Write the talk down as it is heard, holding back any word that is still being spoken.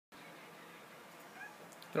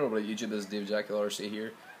Hello about YouTube, this is Dave Jack LRC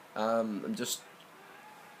here. I'm just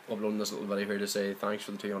uploading this little video here to say thanks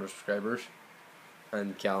for the 200 subscribers.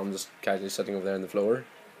 And Callum just casually sitting over there on the floor.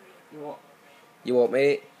 You what? You what,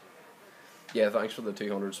 mate? Yeah, thanks for the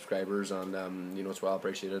 200 subscribers, and it's well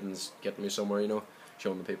appreciated, and it's getting me somewhere,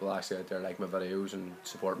 showing the people actually out there like my videos and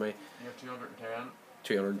support me. You have 210.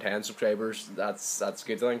 210 subscribers, that's a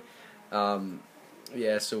good thing.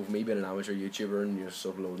 Yeah, so me being an amateur YouTuber and just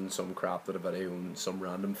uploading some crap to the video and some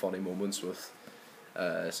random funny moments with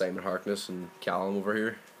Simon Harkness and Callum over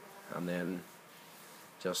here, and then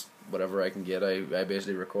just whatever I can get, I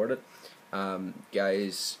basically record it.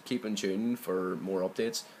 Guys, keep in tune for more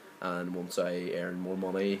updates, and once I earn more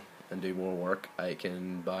money and do more work, I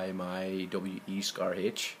can buy my WE Scar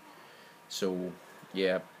H. So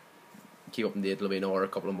yeah, keep up to date. It'll be another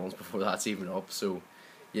couple of months before that's even up. So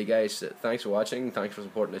yeah, guys, thanks for watching, thanks for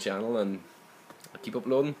supporting the channel, and I'll keep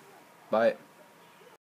uploading. Bye.